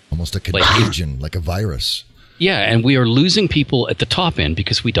industry. Almost a contagion, like a virus. Yeah, and we are losing people at the top end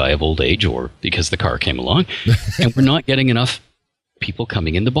because we die of old age or because the car came along, and we're not getting enough people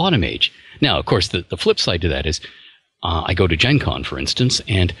coming in the bottom age. Now, of course, the flip side to that is I go to Gen Con, for instance,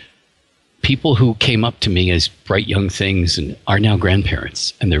 and people who came up to me as bright young things and are now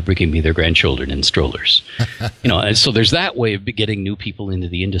grandparents, and they're bringing me their grandchildren in strollers. And so there's that way of getting new people into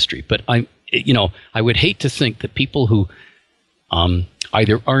the industry. But I would hate to think that people who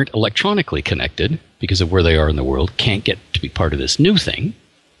either aren't electronically connected because of where they are in the world, can't get to be part of this new thing,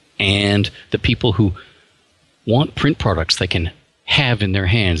 and the people who want print products they can have in their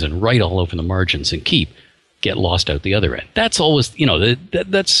hands and write all over the margins and keep, get lost out the other end. That's always,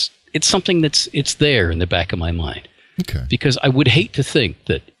 it's something it's there in the back of my mind. Okay. Because I would hate to think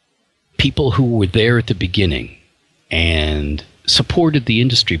that people who were there at the beginning and supported the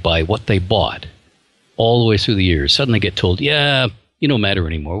industry by what they bought all the way through the years suddenly get told, yeah, you don't matter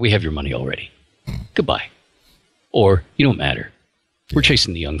anymore. We have your money already. goodbye. Or, you don't matter. We're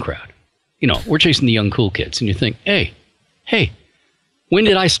chasing the young crowd. We're chasing the young cool kids. And you think, hey, when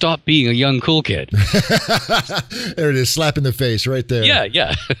did I stop being a young cool kid? There it is, slap in the face right there.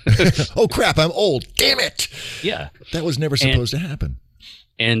 Yeah. Oh, crap, I'm old. Damn it. Yeah. That was never supposed to happen.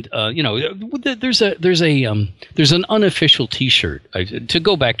 And, there's an unofficial T-shirt, to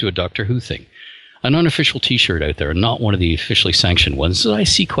go back to a Doctor Who thing, an unofficial T-shirt out there, not one of the officially sanctioned ones that I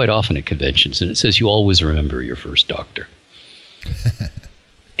see quite often at conventions, and it says, you always remember your first Doctor.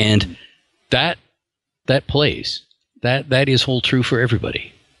 And that plays. That is whole true for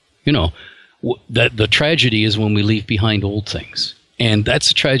everybody. That the tragedy is when we leave behind old things. And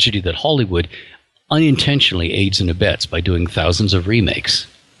that's a tragedy that Hollywood unintentionally aids and abets by doing thousands of remakes.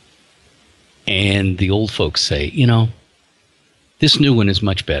 And the old folks say, this new one is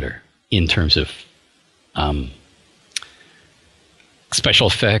much better in terms of special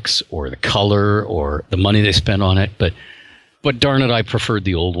effects or the color or the money they spent on it. But darn it, I preferred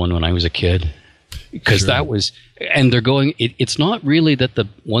the old one when I was a kid. Because that was, and they're going, it's not really that the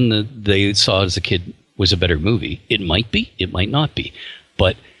one that they saw as a kid was a better movie. It might be, it might not be.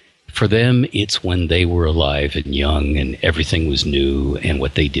 But for them, it's when they were alive and young and everything was new and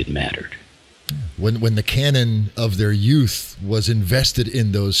what they did mattered. When the canon of their youth was invested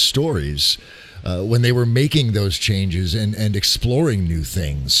in those stories, when they were making those changes and exploring new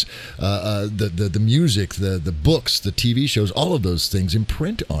things, the music, the books, the TV shows, all of those things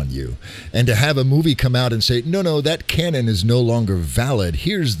imprint on you. And to have a movie come out and say, no, that canon is no longer valid.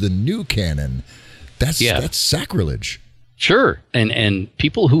 Here's the new canon. That's sacrilege. Sure. And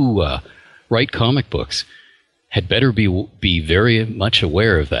people who write comic books had better be very much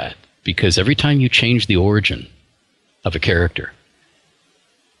aware of that, because every time you change the origin of a character,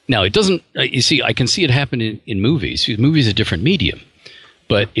 now, it doesn't, you see, I can see it happen in movies. Movies are a different medium.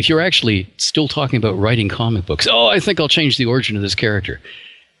 But if you're actually still talking about writing comic books, I think I'll change the origin of this character.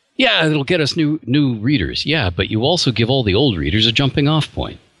 Yeah, it'll get us new readers. Yeah, but you also give all the old readers a jumping off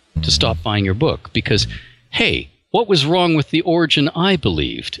point to stop buying your book. Because, hey, what was wrong with the origin I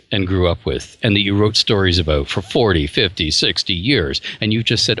believed and grew up with and that you wrote stories about for 40, 50, 60 years? And you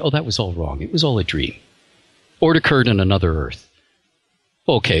just said, that was all wrong. It was all a dream. Or it occurred in another Earth.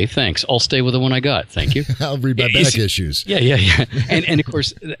 Okay, thanks. I'll stay with the one I got. Thank you. I'll read my back issues. Yeah. And of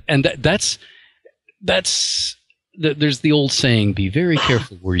course, and that's there's the old saying, be very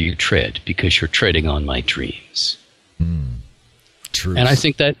careful where you tread because you're treading on my dreams. True. And I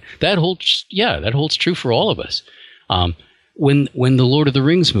think that holds true for all of us. When the Lord of the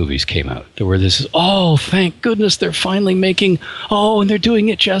Rings movies came out, there were this, thank goodness they're finally making, and they're doing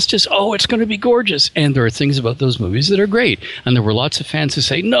it justice. It's going to be gorgeous. And there are things about those movies that are great. And there were lots of fans who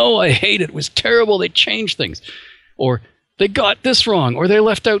say, no, I hate it. It was terrible. They changed things. Or they got this wrong. Or they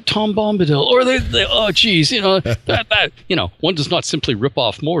left out Tom Bombadil. Or one does not simply rip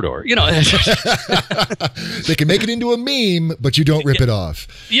off Mordor. They can make it into a meme, but you don't rip it off.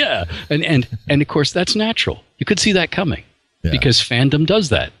 Yeah. And of course, that's natural. You could see that coming. Yeah. Because fandom does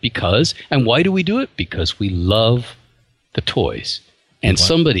that. And why do we do it? Because we love the toys. And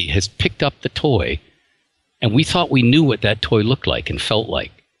somebody has picked up the toy, and we thought we knew what that toy looked like and felt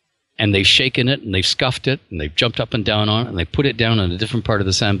like. And they've shaken it, and they've scuffed it, and they've jumped up and down on it, and they put it down in a different part of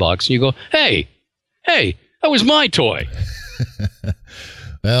the sandbox. And you go, hey, that was my toy.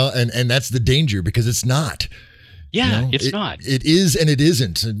 Well, and that's the danger, because it's not. Yeah, it's not. It is and it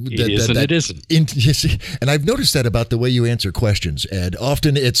isn't. It isn't. And I've noticed that about the way you answer questions, Ed.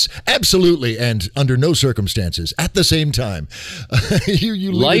 Often it's absolutely and under no circumstances at the same time.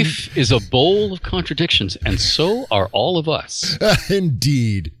 Life is a bowl of contradictions, and so are all of us.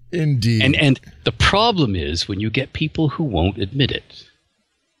 Indeed. And the problem is when you get people who won't admit it.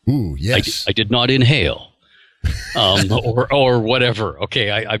 Ooh, yes. I did not inhale. Or whatever.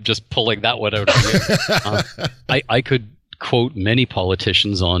 Okay, I'm just pulling that one out of here. I could quote many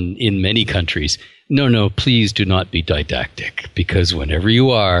politicians in many countries. No, please do not be didactic, because whenever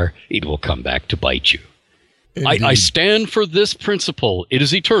you are, it will come back to bite you. I stand for this principle. It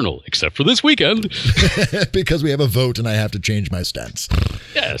is eternal, except for this weekend. Because we have a vote and I have to change my stance.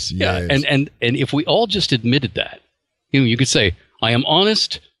 Yes. Yeah. And if we all just admitted that, you could say, I am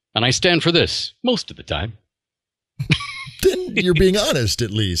honest and I stand for this most of the time. Then you're being honest,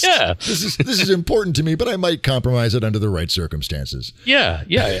 at least. Yeah. This is important to me, but I might compromise it under the right circumstances. Yeah.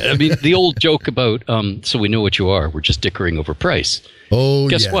 I mean, the old joke about, so we know what you are, we're just dickering over price. Oh,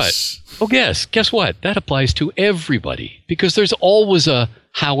 guess yes. what? Guess what? That applies to everybody, because there's always a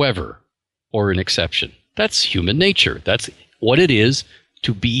however or an exception. That's human nature. That's what it is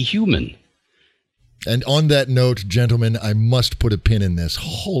to be human. And on that note, gentlemen, I must put a pin in this.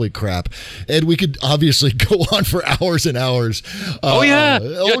 Holy crap. Ed, we could obviously go on for hours and hours.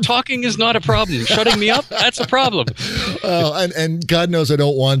 Talking is not a problem. Shutting me up, that's a problem. And God knows I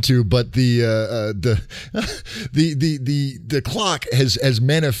don't want to, but the clock has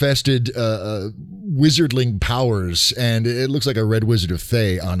manifested wizardling powers, and it looks like a red wizard of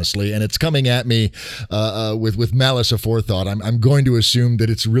Thay, honestly, and it's coming at me with malice aforethought. I'm going to assume that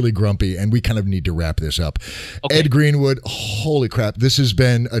it's really grumpy, and we kind of need to wrap this up. Okay. Ed Greenwood, holy crap, this has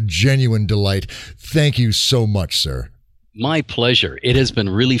been a genuine delight. Thank you so much, sir. My pleasure. It has been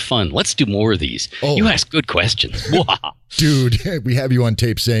really fun. Let's do more of these. Oh. You ask good questions. Dude, we have you on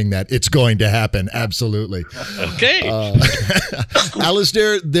tape saying that. It's going to happen. Absolutely. Okay.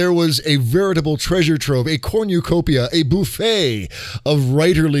 Alistair, there was a veritable treasure trove, a cornucopia, a buffet of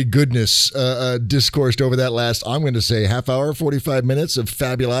writerly goodness discoursed over that last, I'm going to say, half hour, 45 minutes of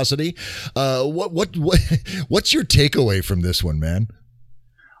fabulosity. What's your takeaway from this one, man?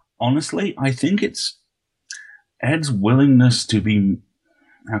 Honestly, I think it's Ed's willingness to be,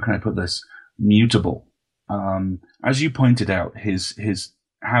 how can I put this, mutable. As you pointed out, his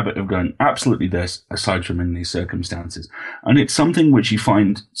habit of going absolutely this, aside from in these circumstances. And it's something which you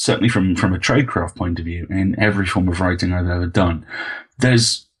find, certainly from a tradecraft point of view, in every form of writing I've ever done.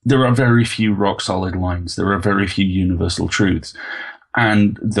 There are very few rock-solid lines. There are very few universal truths.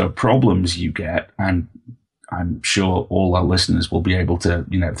 And the problems you get, and I'm sure all our listeners will be able to,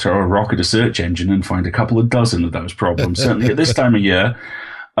 throw a rock at a search engine and find a couple of dozen of those problems. Certainly at this time of year,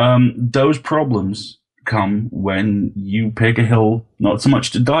 those problems come when you pick a hill not so much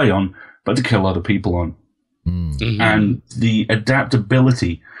to die on, but to kill other people on. Mm-hmm. And the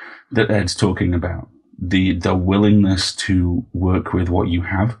adaptability that Ed's talking about, the willingness to work with what you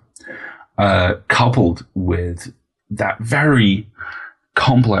have, coupled with that very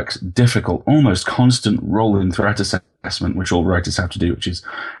complex, difficult, almost constant rolling threat assessment, which all writers have to do, which is,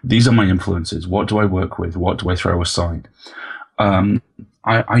 these are my influences. What do I work with? What do I throw aside?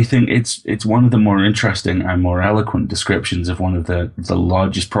 I think it's one of the more interesting and more eloquent descriptions of one of the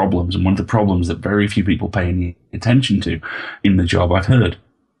largest problems, and one of the problems that very few people pay any attention to in the job I've heard.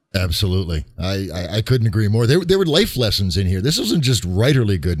 Absolutely. I couldn't agree more. There were life lessons in here. This wasn't just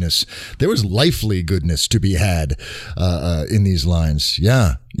writerly goodness. There was lifely goodness to be had in these lines.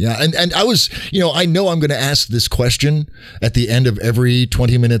 Yeah. And I was, I know I'm going to ask this question at the end of every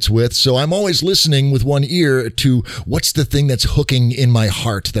 20 Minutes With, so I'm always listening with one ear to what's the thing that's hooking in my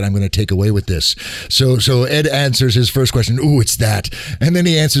heart that I'm going to take away with this. So Ed answers his first question. Ooh, it's that. And then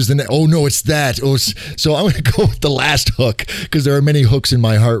he answers oh no, it's that. So I'm going to go with the last hook, because there are many hooks in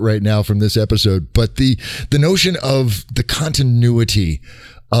my heart right now from this episode. But the notion of the continuity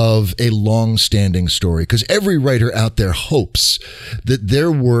of a long-standing story, because every writer out there hopes that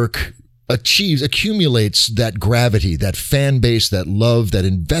their work accumulates that gravity, that fan base, that love, that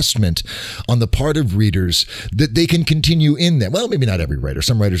investment on the part of readers, that they can continue in that. Well, maybe not every writer.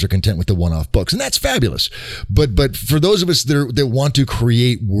 Some writers are content with the one-off books, and that's fabulous. But for those of us that want to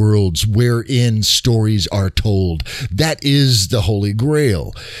create worlds wherein stories are told, that is the Holy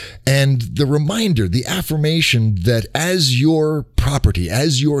Grail. And the reminder, the affirmation that as your property,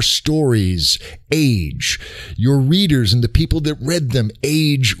 as your stories age, your readers and the people that read them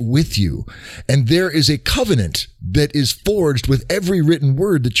age with you. And there is a covenant that is forged with every written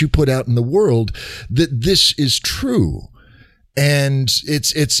word that you put out in the world, that this is true. And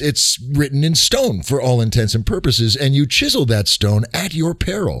it's written in stone for all intents and purposes, and you chisel that stone at your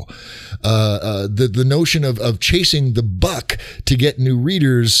peril. The notion of chasing the buck to get new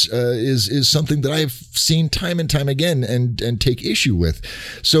readers is something that I've seen time and time again and take issue with.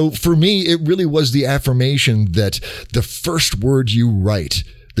 So for me, it really was the affirmation that the first word you write,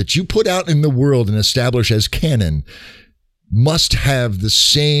 that you put out in the world and establish as canon, must have the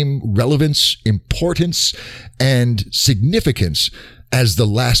same relevance, importance, and significance as the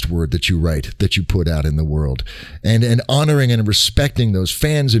last word that you write, that you put out in the world. And honoring and respecting those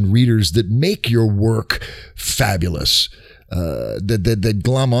fans and readers that make your work fabulous, that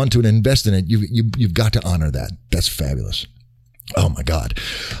glom onto it and invest in it. You've got to honor that. That's fabulous. Oh my God.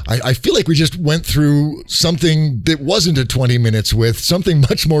 I feel like we just went through something that wasn't a 20 Minutes With, something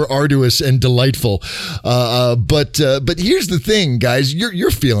much more arduous and delightful. But here's the thing, guys,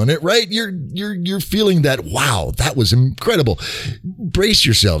 you're feeling it, right? You're feeling that, wow, that was incredible. Brace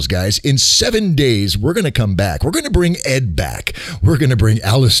yourselves, guys. In 7 days, we're going to come back. We're going to bring Ed back. We're going to bring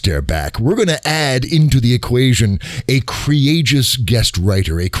Alistair back. We're going to add into the equation a courageous guest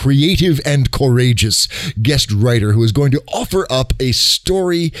writer, a creative and courageous guest writer who is going to offer up a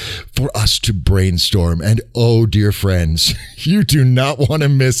story for us to brainstorm. And oh, dear friends, you do not want to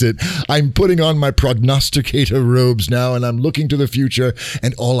miss it. I'm putting on my prognosticator robes now, and I'm looking to the future,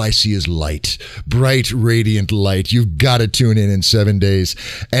 and all I see is light. Bright, radiant light. You've got to tune in 7 days.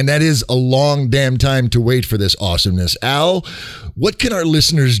 And that is a long damn time to wait for this awesomeness. Al, what can our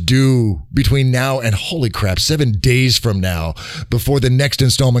listeners do between now and, holy crap, 7 days from now before the next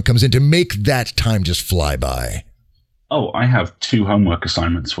installment comes in to make that time just fly by? Oh, I have 2 homework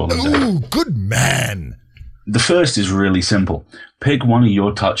assignments for them. Ooh, good man. The first is really simple. Pick one of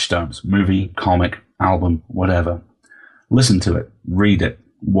your touchstones, movie, comic, album, whatever. Listen to it, read it,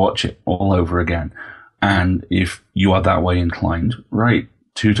 watch it all over again. And if you are that way inclined, write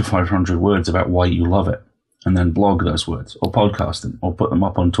 200 to 500 words about why you love it. And then blog those words, or podcast them, or put them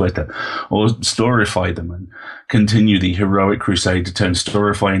up on Twitter, or storify them, and continue the heroic crusade to turn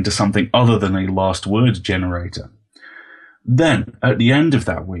storify into something other than a last word generator. Then, at the end of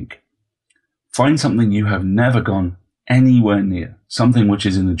that week, find something you have never gone anywhere near, something which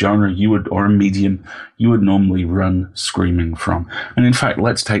is in the genre you would, or a medium you would normally run screaming from. And in fact,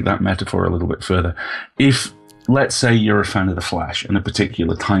 let's take that metaphor a little bit further. If, let's say, you're a fan of The Flash in a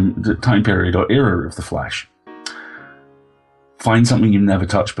particular time period or era of The Flash, find something you've never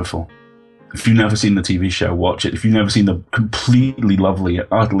touched before. If you've never seen the TV show, watch it. If you've never seen the completely lovely,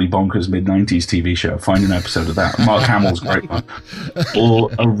 utterly bonkers mid-90s TV show, find an episode of that. Mark Hamill's great one. Or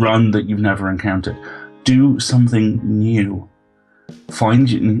a run that you've never encountered. Do something new.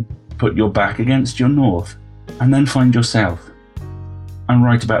 Put your back against your north, and then find your south. And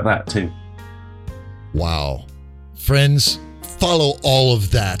write about that too. Wow. Friends, follow all of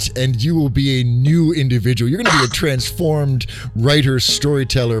that, and you will be a new individual. You're going to be a transformed writer,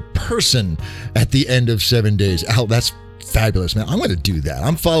 storyteller, person at the end of 7 days. Al, that's fabulous, man. I'm going to do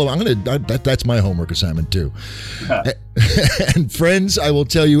that. That's my homework assignment too. And friends, I will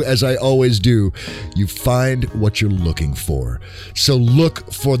tell you, as I always do, you find what you're looking for. So look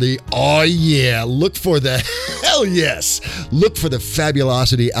for the look for the hell yes. Look for the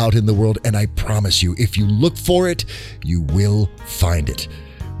fabulosity out in the world, and I promise you, if you look for it, you will find it.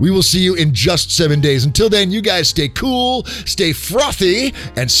 We will see you in just 7 days. Until then, you guys stay cool, stay frothy,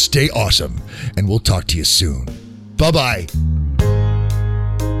 and stay awesome. And we'll talk to you soon. Bye-bye.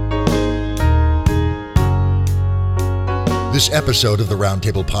 This episode of the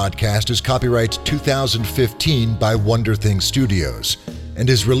Roundtable Podcast is copyright 2015 by Wonder Thing Studios and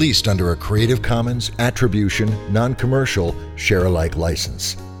is released under a Creative Commons Attribution, Non-Commercial, Share-alike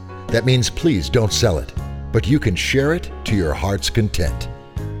license. That means please don't sell it, but you can share it to your heart's content.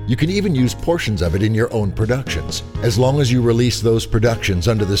 You can even use portions of it in your own productions, as long as you release those productions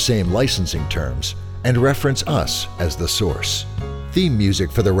under the same licensing terms and reference us as the source. Theme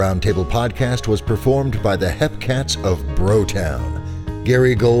music for the Roundtable Podcast was performed by the Hepcats of Brotown,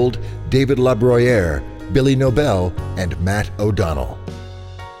 Gary Gold, David Labroyere, Billy Nobel, and Matt O'Donnell.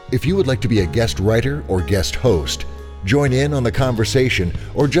 If you would like to be a guest writer or guest host, join in on the conversation,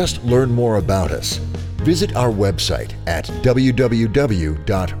 or just learn more about us, visit our website at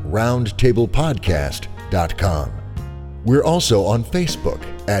www.roundtablepodcast.com. We're also on Facebook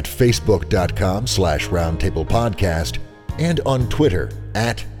at facebook.com/roundtablepodcast and on Twitter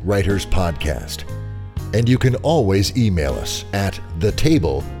at Writers Podcast. And you can always email us at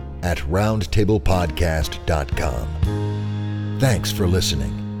thetable@roundtablepodcast.com. Thanks for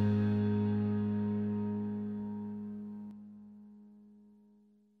listening.